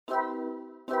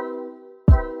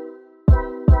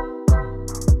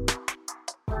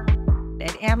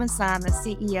Amazon, the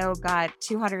CEO got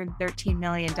 $213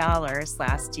 million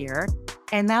last year,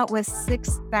 and that was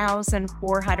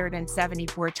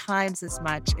 6,474 times as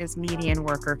much as median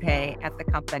worker pay at the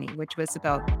company, which was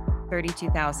about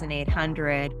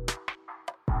 32,800.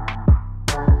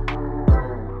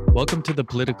 Welcome to the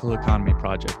Political Economy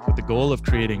Project, with the goal of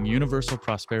creating universal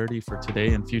prosperity for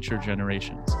today and future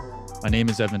generations. My name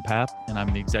is Evan Papp, and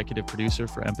I'm the executive producer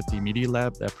for Empathy Media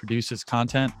Lab that produces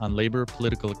content on labor,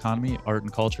 political economy, art,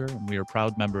 and culture, and we are a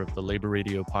proud member of the Labor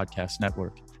Radio Podcast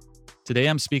Network. Today,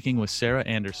 I'm speaking with Sarah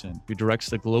Anderson, who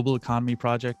directs the Global Economy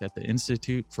Project at the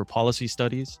Institute for Policy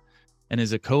Studies and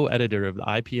is a co-editor of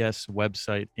the IPS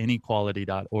website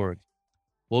inequality.org.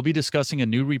 We'll be discussing a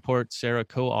new report Sarah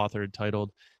co-authored titled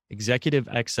Executive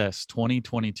Excess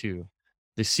 2022.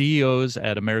 The CEOs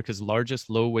at America's largest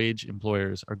low-wage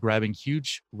employers are grabbing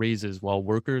huge raises while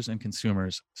workers and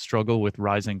consumers struggle with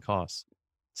rising costs.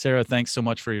 Sarah, thanks so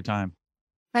much for your time.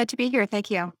 Glad to be here.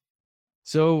 Thank you.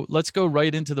 So let's go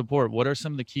right into the report. What are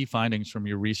some of the key findings from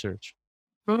your research?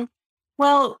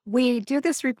 Well, we do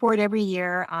this report every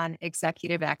year on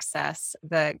executive excess,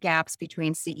 the gaps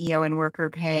between CEO and worker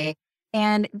pay.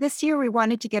 And this year, we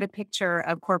wanted to get a picture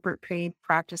of corporate pay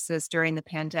practices during the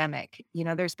pandemic. You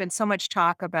know, there's been so much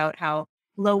talk about how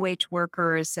low-wage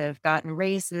workers have gotten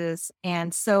raises.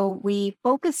 And so we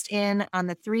focused in on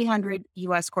the 300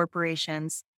 U.S.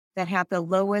 corporations that have the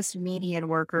lowest median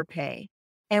worker pay.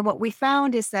 And what we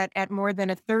found is that at more than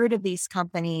a third of these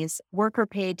companies, worker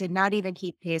pay did not even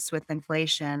keep pace with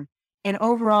inflation. And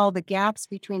overall, the gaps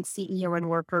between CEO and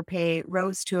worker pay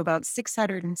rose to about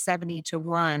 670 to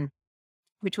 1,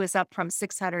 which was up from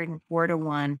 604 to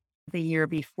 1 the year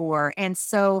before. And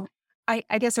so I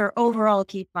guess our overall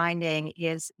key finding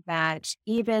is that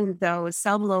even though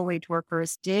some low-wage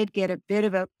workers did get a bit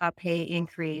of a pay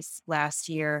increase last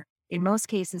year, in most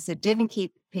cases, it didn't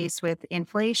keep pace with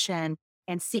inflation,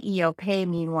 and CEO pay,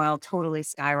 meanwhile, totally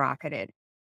skyrocketed.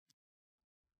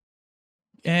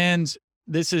 And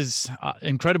this is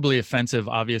incredibly offensive,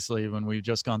 obviously, when we've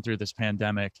just gone through this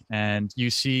pandemic and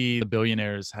you see the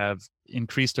billionaires have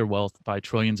increased their wealth by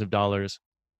trillions of dollars.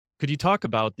 Could you talk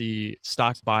about the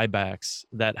stock buybacks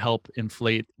that help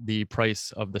inflate the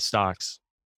price of the stocks?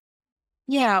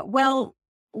 Yeah, well,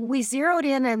 we zeroed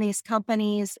in on these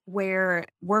companies where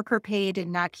worker pay did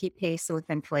not keep pace with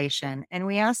inflation. And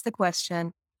we asked the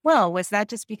question, well, was that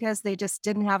just because they just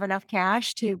didn't have enough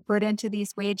cash to put into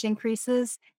these wage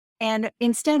increases? And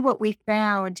instead, what we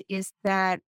found is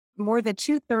that more than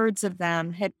 2/3 of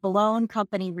them had blown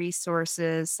company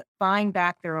resources buying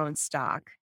back their own stock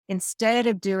instead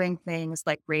of doing things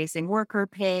like raising worker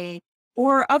pay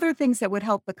or other things that would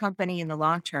help the company in the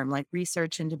long term, like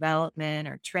research and development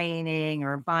or training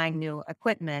or buying new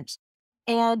equipment.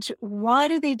 And why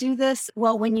do they do this?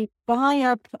 Well, when you buy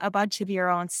up a bunch of your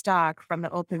own stock from the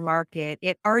open market,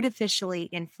 it artificially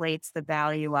inflates the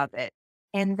value of it.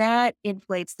 And that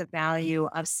inflates the value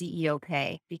of CEO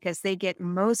pay because they get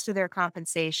most of their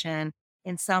compensation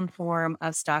in some form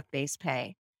of stock-based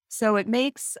pay. So it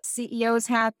makes CEOs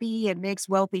happy, it makes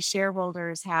wealthy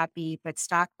shareholders happy, but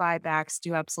stock buybacks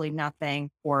do absolutely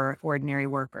nothing for ordinary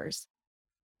workers.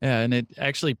 Yeah, and it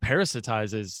actually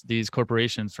parasitizes these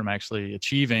corporations from actually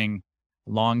achieving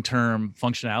long-term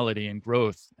functionality and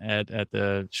growth at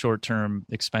the short-term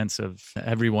expense of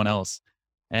everyone else.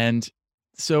 And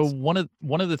so one of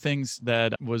the things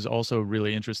that was also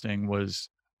really interesting was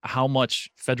how much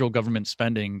federal government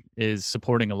spending is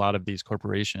supporting a lot of these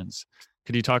corporations.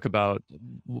 Could you talk about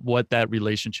what that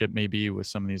relationship may be with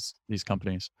some of these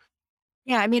companies?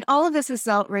 Yeah, I mean, all of this is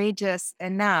outrageous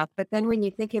enough, but then when you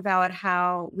think about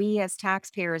how we as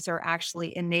taxpayers are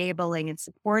actually enabling and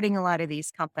supporting a lot of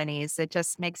these companies, it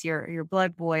just makes your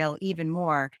blood boil even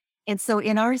more. And so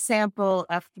in our sample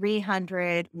of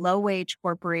 300 low-wage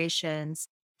corporations,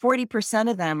 40%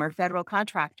 of them are federal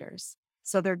contractors.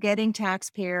 So they're getting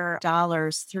taxpayer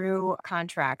dollars through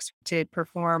contracts to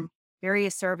perform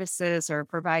various services or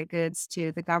provide goods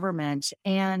to the government.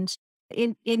 And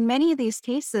in many of these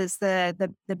cases,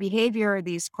 the behavior of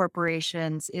these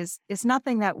corporations is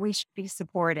nothing that we should be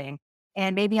supporting.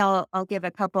 And maybe I'll give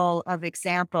a couple of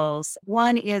examples.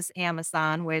 One is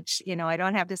Amazon, which, you know, I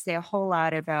don't have to say a whole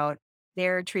lot about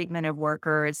their treatment of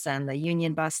workers and the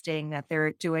union busting that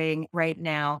they're doing right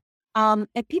now. And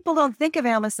people don't think of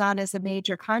Amazon as a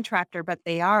major contractor, but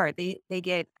they are. They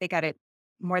got it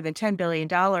more than $10 billion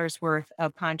worth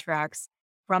of contracts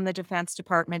from the Defense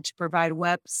Department to provide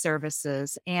web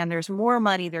services. And there's more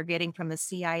money they're getting from the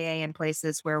CIA in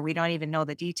places where we don't even know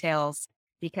the details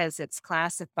because it's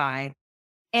classified.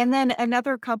 And then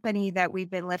another company that we've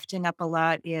been lifting up a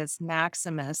lot is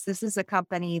Maximus. This is a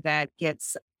company that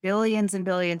gets billions and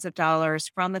billions of dollars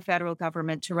from the federal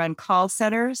government to run call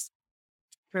centers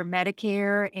for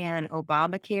Medicare and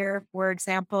Obamacare, for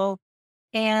example.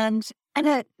 And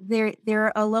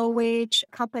they're a low wage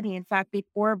company. In fact,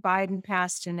 before Biden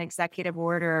passed an executive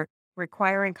order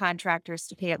requiring contractors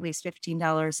to pay at least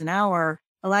 $15 an hour,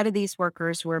 a lot of these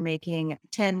workers were making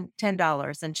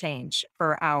 $10 and change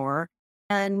per hour.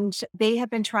 And they have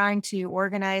been trying to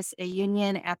organize a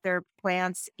union at their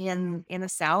plants in the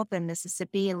South, in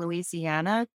Mississippi and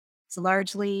Louisiana. It's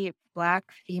largely Black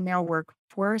female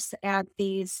workforce at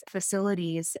these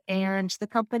facilities. And the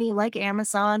company, like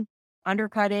Amazon,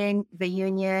 undercutting the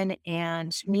union.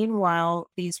 And meanwhile,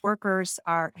 these workers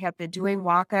have been doing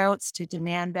walkouts to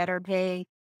demand better pay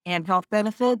and health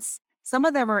benefits. Some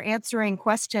of them are answering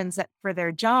questions for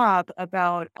their job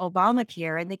about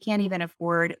Obamacare, and they can't even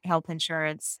afford health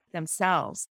insurance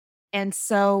themselves. And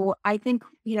so I think,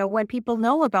 when people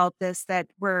know about this, that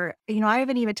I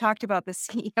haven't even talked about the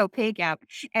CEO pay gap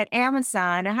at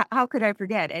Amazon. How could I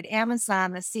forget? At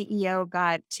Amazon, the CEO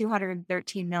got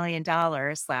 $213 million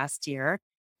last year.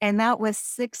 And that was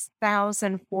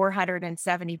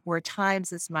 6,474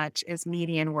 times as much as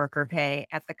median worker pay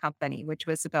at the company, which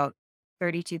was about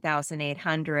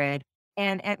 32,800.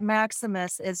 And at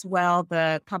Maximus as well,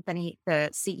 the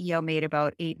CEO made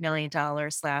about $8 million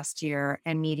last year,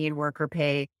 and median worker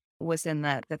pay was in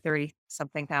the 30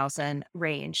 something thousand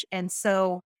range. And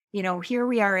so, here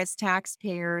we are as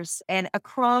taxpayers, and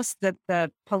across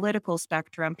the political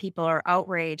spectrum, people are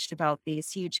outraged about these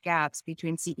huge gaps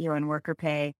between CEO and worker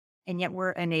pay, and yet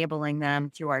we're enabling them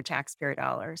through our taxpayer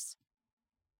dollars.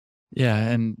 Yeah,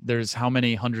 and there's how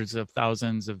many hundreds of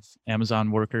thousands of Amazon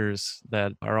workers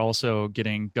that are also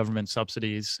getting government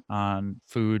subsidies on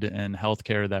food and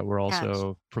healthcare that we're Yes.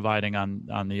 also providing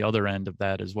on the other end of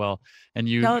that as well. And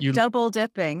Double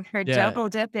dipping, or yeah, double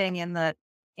dipping in the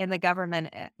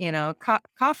government,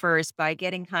 coffers by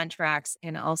getting contracts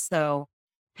and also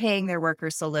paying their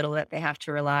workers so little that they have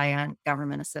to rely on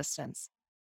government assistance.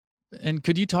 and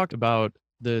could you talk about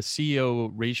the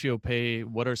CEO ratio pay?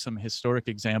 What are some historic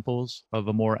examples of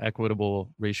a more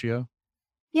equitable ratio?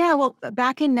 Yeah, well,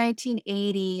 back in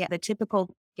 1980, the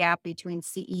typical gap between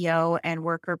CEO and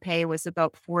worker pay was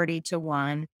about 40 to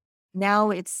 1.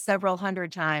 Now it's several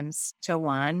hundred times to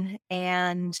 1.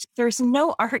 And there's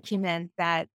no argument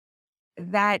that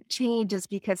change is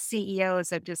because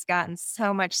CEOs have just gotten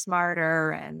so much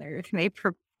smarter and they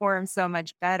perform so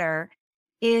much better.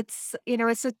 It's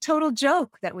a total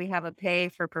joke that we have a pay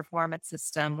for performance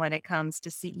system when it comes to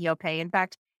CEO pay. In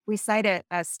fact, we cite a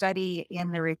study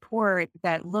in the report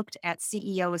that looked at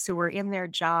CEOs who were in their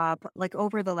job like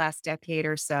over the last decade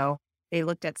or so. They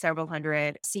looked at several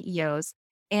hundred CEOs,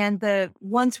 and the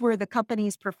ones where the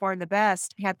companies performed the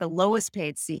best had the lowest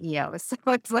paid CEOs. So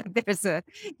it's like there's a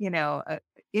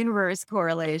inverse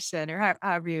correlation, or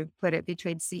however you put it,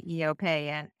 between CEO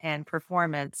pay and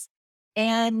performance.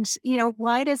 And,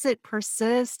 why does it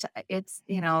persist? It's,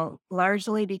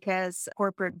 largely because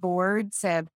corporate boards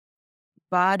have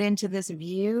bought into this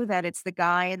view that it's the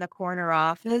guy in the corner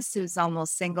office who's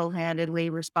almost single-handedly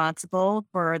responsible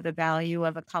for the value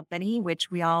of a company,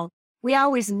 which we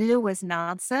always knew was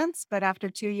nonsense. But after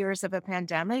 2 years of a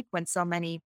pandemic, when so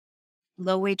many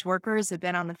low-wage workers have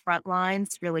been on the front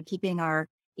lines, really keeping our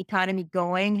economy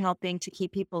going, helping to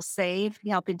keep people safe,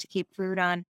 helping to keep food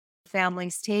on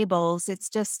families' tables. It's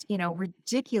just,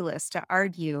 ridiculous to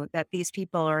argue that these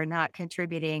people are not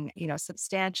contributing,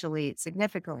 substantially,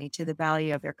 significantly to the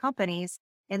value of their companies,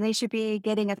 and they should be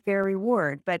getting a fair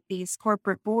reward. But these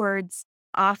corporate boards,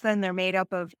 often they're made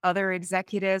up of other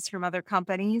executives from other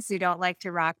companies who don't like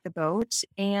to rock the boat.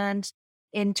 And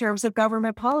in terms of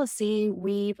government policy,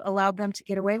 we've allowed them to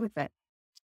get away with it.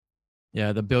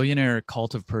 Yeah, the billionaire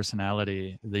cult of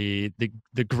personality, the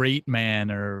great man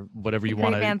or whatever The you great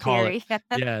want to man call it. theory.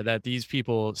 Yeah, that these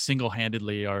people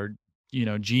single-handedly are,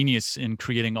 genius in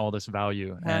creating all this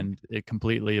value, Uh, and it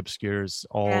completely obscures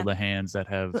all yeah. the hands that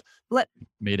have Let,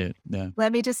 made it. Yeah,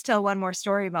 let me just tell one more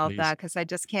story about please. that because I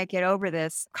just can't get over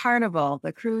this. Carnival,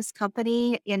 the cruise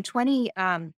company, in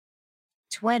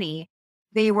 2020,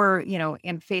 they were,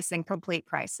 in facing complete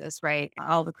crisis, right?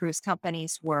 All the cruise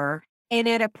companies were. And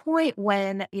at a point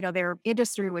when, their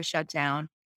industry was shut down,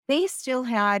 they still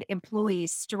had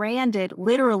employees stranded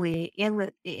literally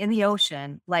in the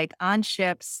ocean, like on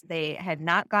ships. They had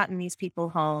not gotten these people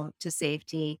home to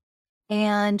safety.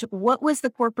 And what was the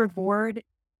corporate board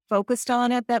focused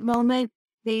on at that moment?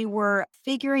 They were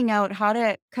figuring out how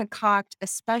to concoct a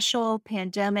special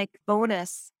pandemic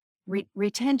bonus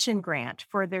retention grant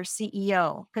for their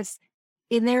CEO, because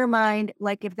in their mind,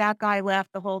 like if that guy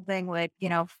left, the whole thing would,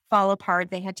 fall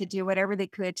apart. They had to do whatever they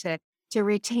could to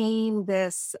retain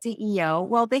this CEO.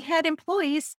 Well, they had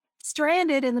employees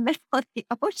stranded in the middle of the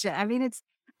ocean. I mean,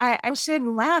 I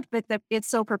shouldn't laugh, but it's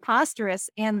so preposterous.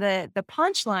 And the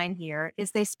punchline here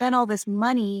is they spent all this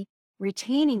money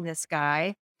retaining this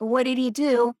guy. But what did he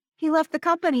do? He left the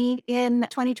company in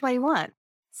 2021.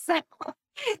 So,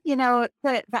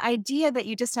 the idea that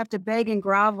you just have to beg and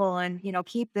grovel and,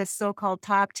 keep this so-called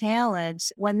top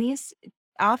talent when these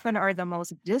often are the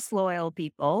most disloyal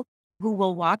people who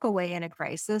will walk away in a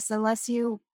crisis unless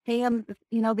you pay them,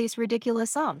 these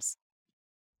ridiculous sums.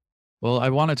 Well, I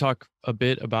want to talk a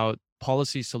bit about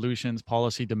policy solutions,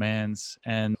 policy demands,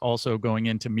 and also going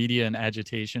into media and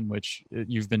agitation, which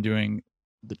you've been doing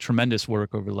the tremendous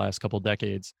work over the last couple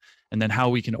decades, and then how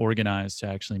we can organize to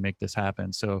actually make this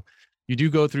happen. So you do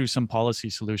go through some policy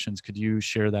solutions. Could you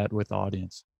share that with the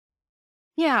audience?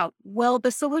 Yeah, well,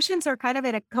 the solutions are kind of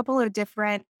in a couple of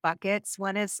different buckets.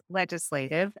 One is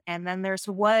legislative, and then there's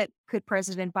what could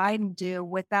President Biden do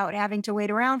without having to wait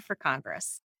around for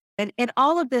Congress. And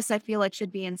all of this, I feel like,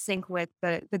 should be in sync with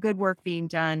the good work being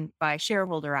done by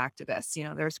shareholder activists.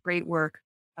 There's great work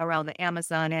around the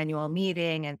Amazon annual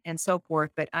meeting and so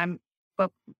forth, but I'm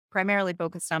fo- primarily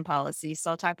focused on policy.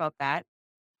 So I'll talk about that.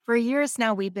 For years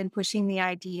now, we've been pushing the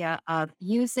idea of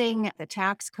using the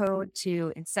tax code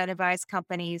to incentivize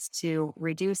companies to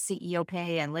reduce CEO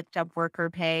pay and lift up worker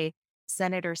pay.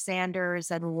 Senator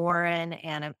Sanders and Warren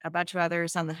and a bunch of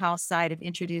others on the House side have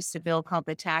introduced a bill called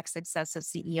the Tax Excessive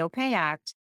CEO Pay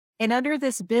Act. And under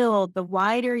this bill, the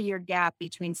wider your gap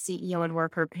between CEO and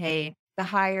worker pay, the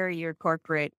higher your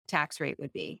corporate tax rate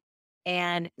would be.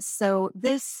 And so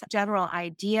this general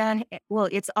idea, well,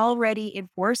 it's already in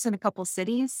force in a couple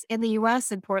cities in the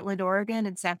US, in Portland, Oregon,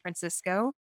 and San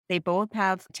Francisco. They both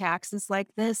have taxes like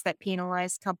this that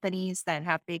penalize companies that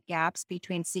have big gaps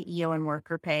between CEO and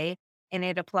worker pay. And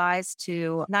it applies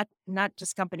to not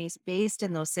just companies based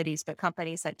in those cities, but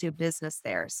companies that do business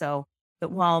there. So the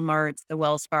Walmarts, the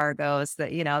Wells Fargos,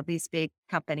 these big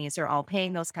companies are all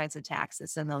paying those kinds of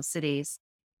taxes in those cities.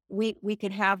 We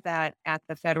could have that at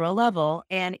the federal level.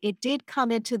 And it did come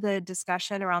into the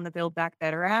discussion around the Build Back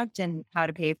Better Act and how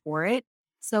to pay for it.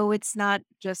 So it's not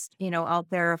just, out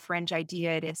there a fringe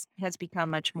idea. Has become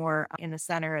much more in the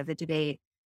center of the debate.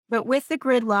 But with the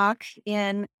gridlock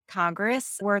in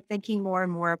Congress, we're thinking more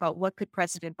and more about what could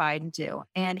President Biden do.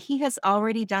 And he has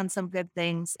already done some good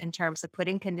things in terms of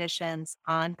putting conditions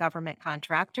on government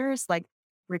contractors, like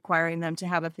requiring them to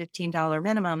have a $15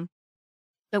 minimum.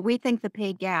 But we think the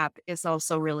pay gap is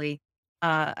also really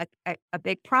a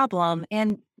big problem.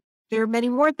 And there are many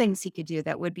more things he could do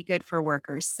that would be good for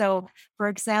workers. So, for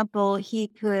example, he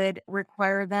could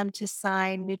require them to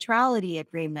sign neutrality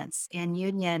agreements in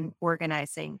union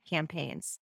organizing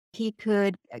campaigns. He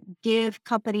could give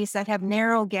companies that have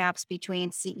narrow gaps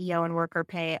between CEO and worker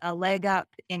pay a leg up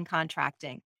in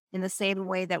contracting in the same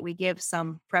way that we give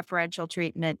some preferential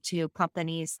treatment to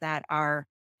companies that are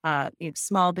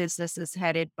small businesses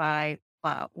headed by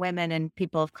women and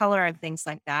people of color and things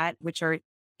like that, which are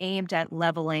aimed at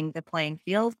leveling the playing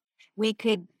field. We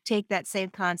could take that same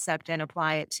concept and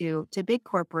apply it to big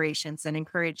corporations and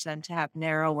encourage them to have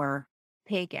narrower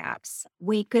pay gaps.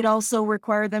 We could also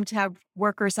require them to have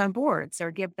workers on boards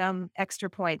or give them extra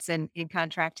points in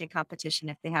contracting competition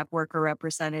if they have worker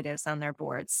representatives on their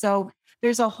boards. So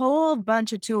there's a whole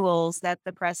bunch of tools that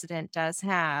the president does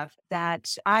have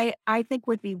that I think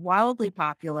would be wildly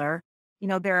popular.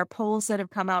 There are polls that have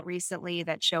come out recently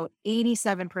that show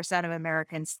 87% of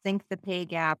Americans think the pay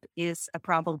gap is a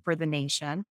problem for the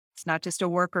nation. It's not just a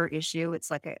worker issue,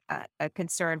 it's like a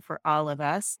concern for all of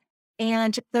us.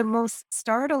 And the most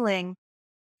startling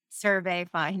survey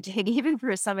finding, even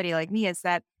for somebody like me, is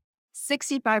that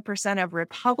 65% of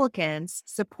Republicans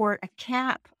support a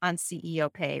cap on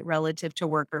CEO pay relative to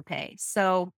worker pay.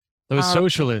 So Those um,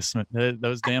 socialists,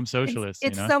 those damn socialists,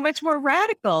 it's so much more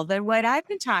radical than what I've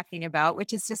been talking about,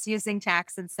 which is just using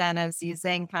tax incentives,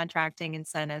 using contracting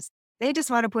incentives. They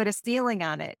just want to put a ceiling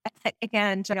on it.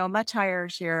 And, a much higher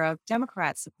share of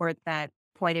Democrats support that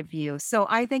point of view. So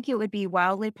I think it would be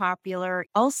wildly popular.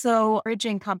 Also,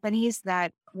 urging companies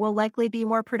that will likely be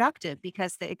more productive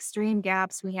because the extreme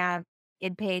gaps we have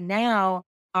in pay now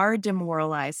are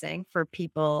demoralizing for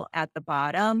people at the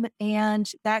bottom. And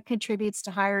that contributes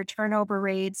to higher turnover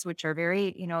rates, which are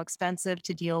very, expensive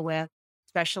to deal with,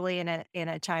 especially in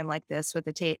a time like this with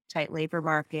a tight labor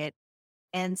market.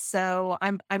 And so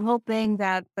I'm hoping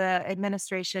that the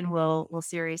administration will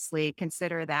seriously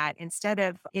consider that instead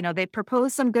of, they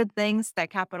propose some good things that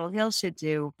Capitol Hill should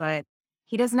do, but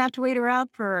he doesn't have to wait around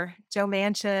for Joe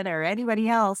Manchin or anybody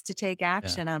else to take Yeah.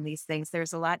 action on these things.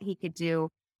 There's a lot he could do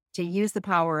to use the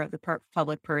power of the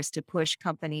public purse to push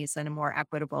companies in a more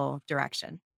equitable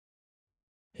direction.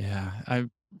 Yeah,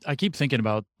 I keep thinking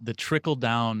about the trickle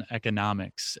down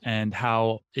economics and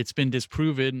how it's been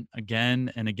disproven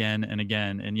again and again and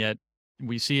again, and yet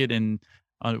we see it in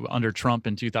under Trump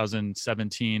in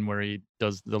 2017, where he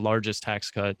does the largest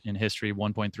tax cut in history,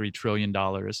 1.3 trillion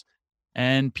dollars.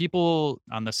 And people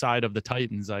on the side of the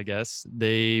titans, I guess,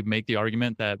 they make the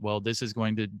argument that, well, this is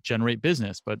going to generate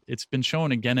business, but it's been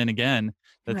shown again and again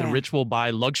that the Right. rich will buy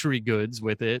luxury goods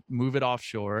with it, move it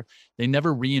offshore. They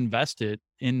never reinvest it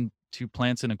into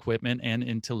plants and equipment and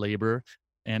into labor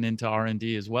and into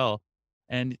R&D as well.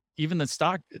 And even the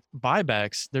stock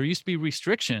buybacks, there used to be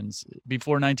restrictions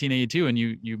before 1982, and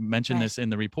you mentioned Right. this in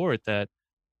the report that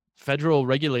federal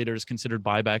regulators considered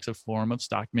buybacks a form of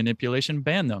stock manipulation,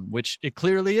 ban them, which it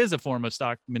clearly is a form of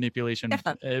stock manipulation,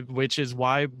 Yeah. which is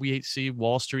why we see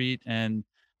Wall Street and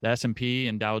the S&P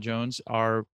and Dow Jones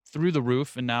are through the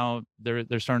roof, and now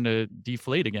they're starting to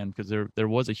deflate again because there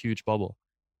was a huge bubble.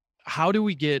 How do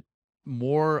we get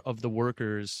more of the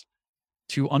workers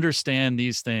to understand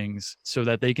these things so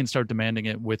that they can start demanding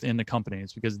it within the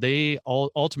companies, because they all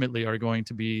ultimately are going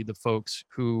to be the folks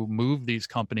who move these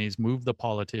companies, move the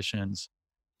politicians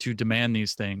to demand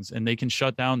these things, and they can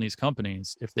shut down these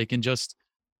companies if they can just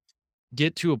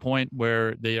get to a point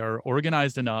where they are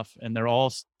organized enough and they're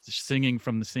all singing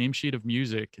from the same sheet of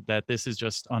music that this is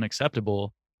just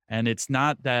unacceptable. And it's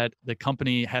not that the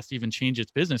company has to even change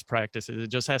its business practices. It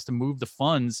just has to move the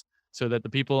funds so that the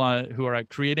people who are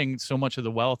creating so much of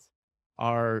the wealth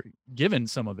are given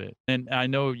some of it. And I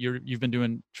know you've been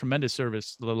doing tremendous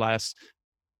service the last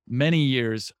many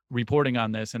years reporting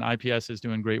on this, and IPS is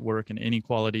doing great work, and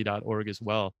inequality.org as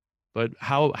well. But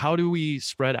how do we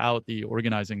spread out the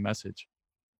organizing message?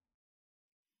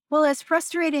 Well, as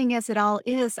frustrating as it all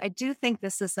is, I do think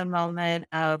this is a moment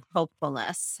of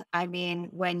hopefulness. I mean,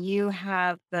 when you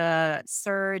have the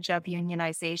surge of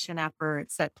unionization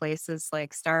efforts at places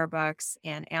like Starbucks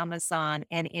and Amazon,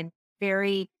 and in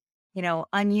very,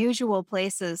 unusual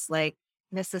places like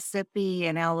Mississippi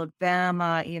and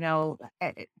Alabama,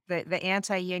 the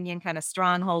anti-union kind of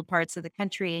stronghold parts of the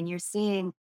country, and you're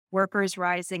seeing workers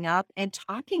rising up and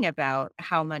talking about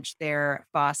how much their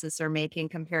bosses are making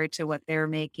compared to what they're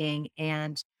making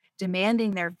and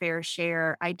demanding their fair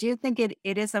share. I do think it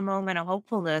is a moment of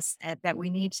hopefulness that we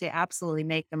need to absolutely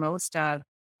make the most of.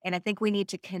 And I think we need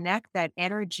to connect that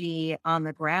energy on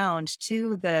the ground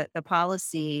to the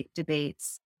policy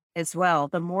debates as well.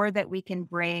 The more that we can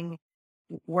bring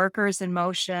workers in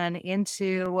motion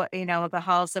into, the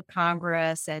halls of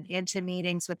Congress and into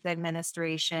meetings with the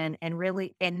administration, and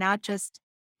really, and not just,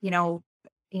 you know,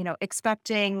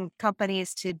 expecting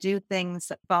companies to do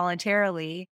things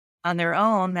voluntarily on their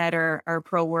own that are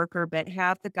pro worker, but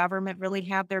have the government really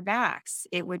have their backs.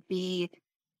 It would be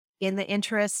in the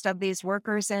interest of these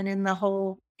workers and in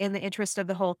the interest of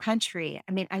the whole country.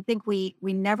 I mean, I think we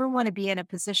never want to be in a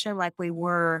position like we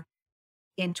were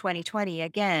in 2020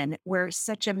 again, where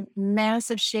such a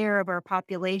massive share of our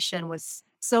population was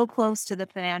so close to the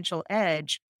financial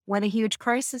edge when a huge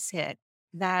crisis hit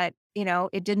that,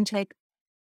 it didn't take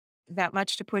that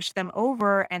much to push them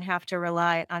over and have to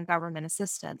rely on government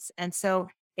assistance. And so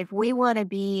if we want to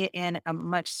be in a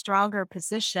much stronger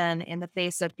position in the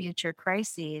face of future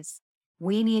crises,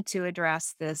 we need to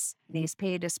address these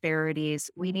pay disparities.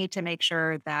 We need to make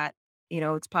sure that,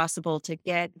 it's possible to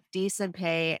get decent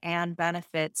pay and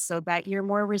benefits so that you're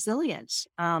more resilient.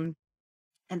 And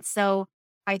so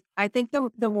I think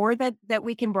the more that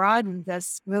we can broaden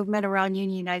this movement around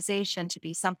unionization to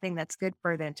be something that's good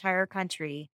for the entire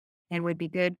country and would be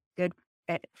good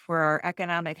for our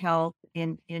economic health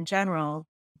in general,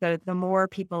 the more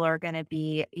people are going to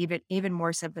be even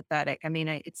more sympathetic. I mean,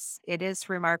 it is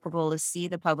remarkable to see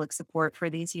the public support for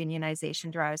these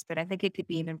unionization drives, but I think it could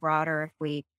be even broader if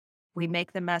we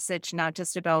make the message not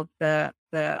just about the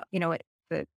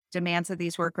demands of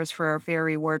these workers for a fair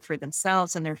reward for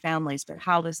themselves and their families, but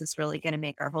how this is really going to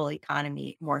make our whole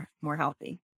economy more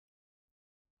healthy.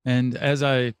 And as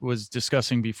I was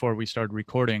discussing before we started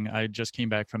recording, I just came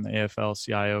back from the AFL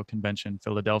CIO convention,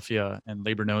 Philadelphia, and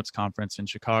Labor Notes conference in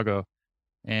Chicago.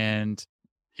 And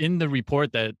in the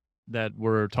report that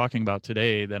we're talking about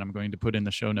today, that I'm going to put in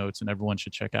the show notes and everyone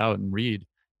should check out and read,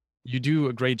 you do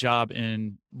a great job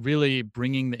in really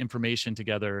bringing the information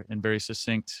together in very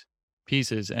succinct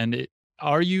pieces. And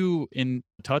are you in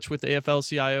touch with the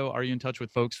AFL-CIO? Are you in touch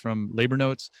with folks from Labor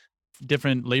Notes,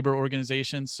 different labor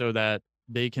organizations, so that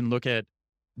they can look at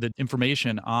the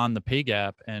information on the pay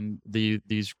gap and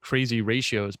these crazy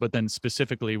ratios, but then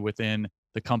specifically within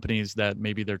the companies that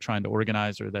maybe they're trying to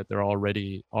organize or that there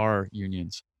already are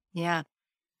unions. Yeah.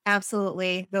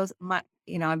 Absolutely.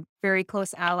 I'm very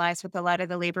close allies with a lot of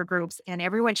the labor groups, and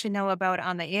everyone should know about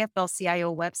on the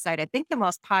AFL-CIO website. I think the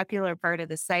most popular part of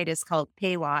the site is called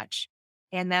Paywatch,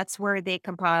 and that's where they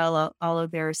compile all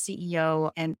of their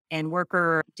CEO and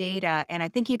worker data. And I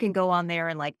think you can go on there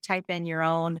and like type in your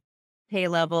own pay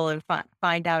level and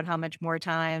find out how much more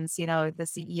times, the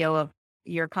CEO of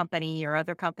your company or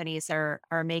other companies are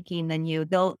making than you.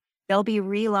 They'll be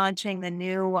relaunching the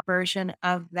new version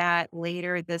of that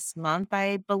later this month,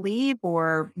 I believe,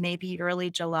 or maybe early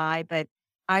July. But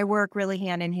I work really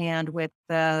hand in hand with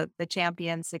the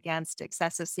champions against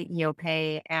excessive CEO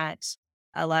pay at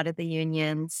a lot of the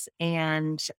unions,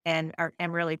 am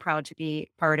really proud to be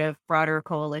part of broader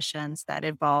coalitions that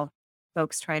involve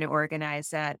folks trying to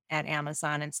organize at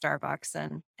Amazon and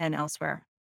Starbucks and elsewhere.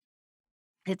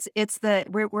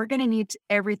 We're gonna need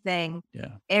everything,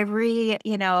 Yeah. every,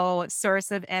 source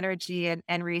of energy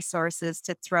and resources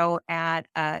to throw at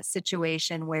a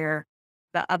situation where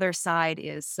the other side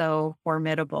is so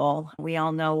formidable. We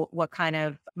all know what kind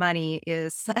of money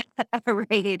is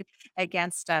arrayed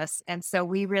against us. And so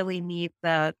we really need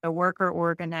the worker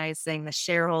organizing, the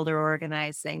shareholder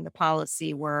organizing, the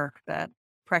policy work, the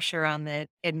pressure on the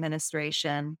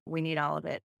administration. We need all of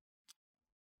it.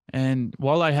 And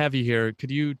while I have you here,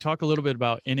 could you talk a little bit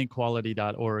about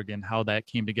inequality.org and how that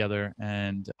came together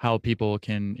and how people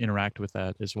can interact with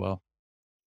that as well?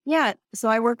 Yeah. So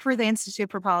I work for the Institute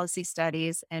for Policy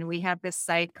Studies, and we have this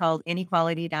site called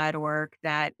inequality.org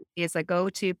that is a go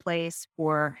to place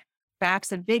for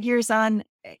facts and figures on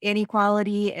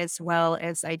inequality, as well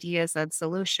as ideas on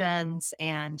solutions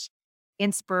and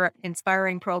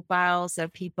inspiring profiles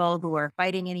of people who are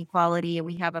fighting inequality. And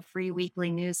we have a free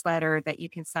weekly newsletter that you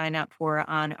can sign up for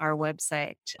on our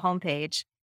website homepage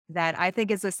that I think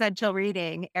is essential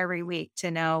reading every week to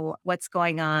know what's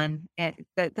going on. And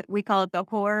we call it the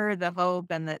horror, the hope,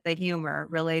 and the humor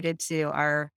related to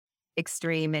our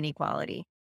extreme inequality.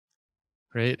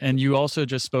 Great. And you also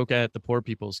just spoke at the Poor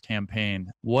People's Campaign.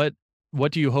 What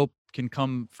do you hope can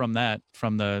come from that,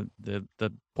 from the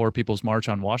Poor People's March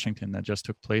on Washington that just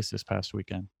took place this past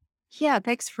weekend? Yeah,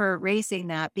 thanks for raising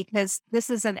that because this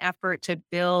is an effort to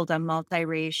build a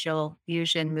multiracial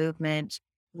fusion movement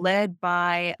led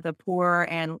by the poor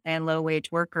and low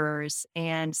wage workers.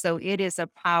 And so it is a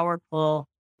powerful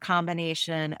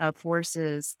combination of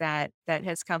forces that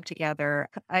has come together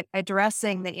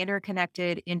addressing the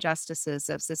interconnected injustices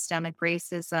of systemic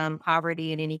racism,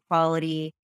 poverty and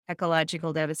inequality,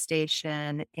 ecological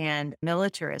devastation, and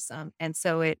militarism. And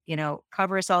so it,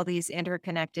 covers all these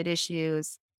interconnected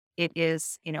issues. It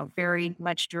is, very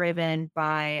much driven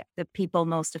by the people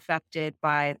most affected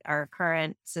by our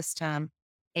current system.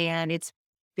 And it's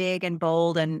big and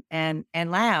bold and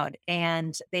loud.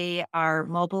 And they are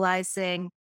mobilizing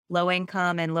low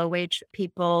income and low wage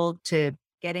people to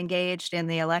get engaged in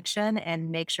the election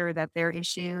and make sure that their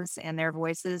issues and their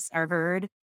voices are heard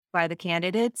by the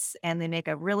candidates. And they make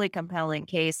a really compelling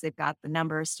case. They've got the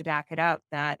numbers to back it up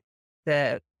that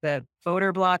the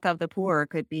voter block of the poor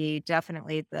could be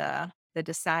definitely the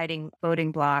deciding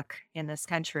voting block in this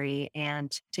country.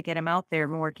 And to get them out there,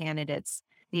 more candidates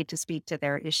need to speak to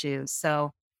their issues.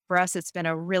 So for us, it's been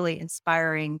a really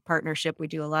inspiring partnership. We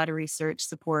do a lot of research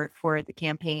support for the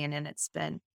campaign, and it's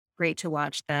been great to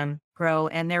watch them grow.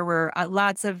 And there were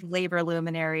lots of labor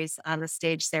luminaries on the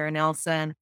stage. Sarah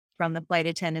Nelson from the Flight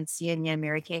Attendants Union,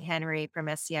 Mary Kay Henry from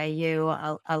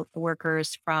SEIU,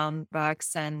 workers from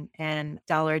Bucks and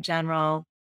Dollar General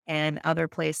and other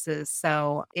places.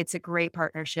 So it's a great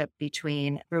partnership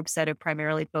between groups that have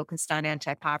primarily focused on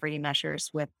anti-poverty measures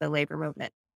with the labor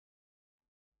movement.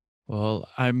 Well,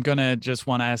 I'm gonna just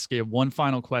want to ask you one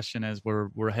final question as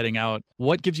we're heading out.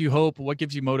 What gives you hope? What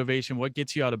gives you motivation? What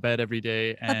gets you out of bed every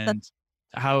day? And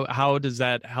how does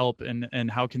that help?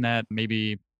 And how can that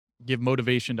maybe give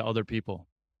motivation to other people?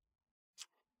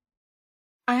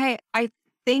 I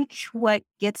think what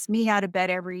gets me out of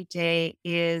bed every day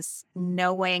is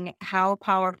knowing how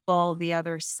powerful the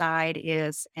other side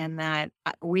is, and that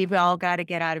we've all got to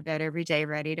get out of bed every day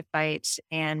ready to fight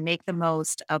and make the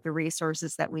most of the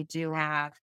resources that we do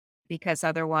have, because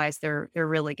otherwise they're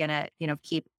really gonna,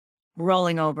 keep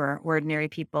rolling over ordinary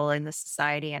people in the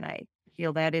society. And I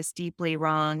feel that is deeply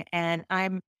wrong. And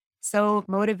I'm so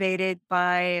motivated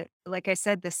by, like I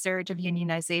said, the surge of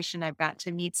unionization. I've got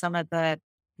to meet some of the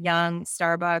young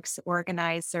Starbucks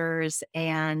organizers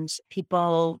and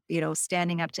people,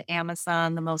 standing up to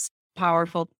Amazon, the most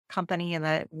powerful company in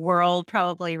the world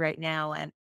probably right now.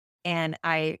 And And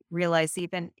I realize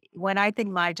even when I think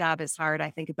my job is hard,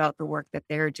 I think about the work that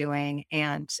they're doing.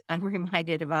 And I'm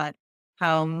reminded about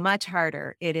how much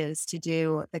harder it is to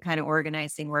do the kind of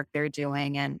organizing work they're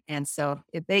doing. And so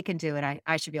if they can do it,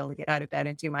 I should be able to get out of bed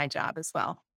and do my job as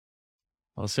well.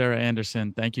 Well, Sarah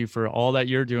Anderson, thank you for all that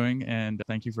you're doing and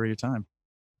thank you for your time.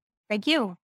 Thank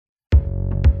you.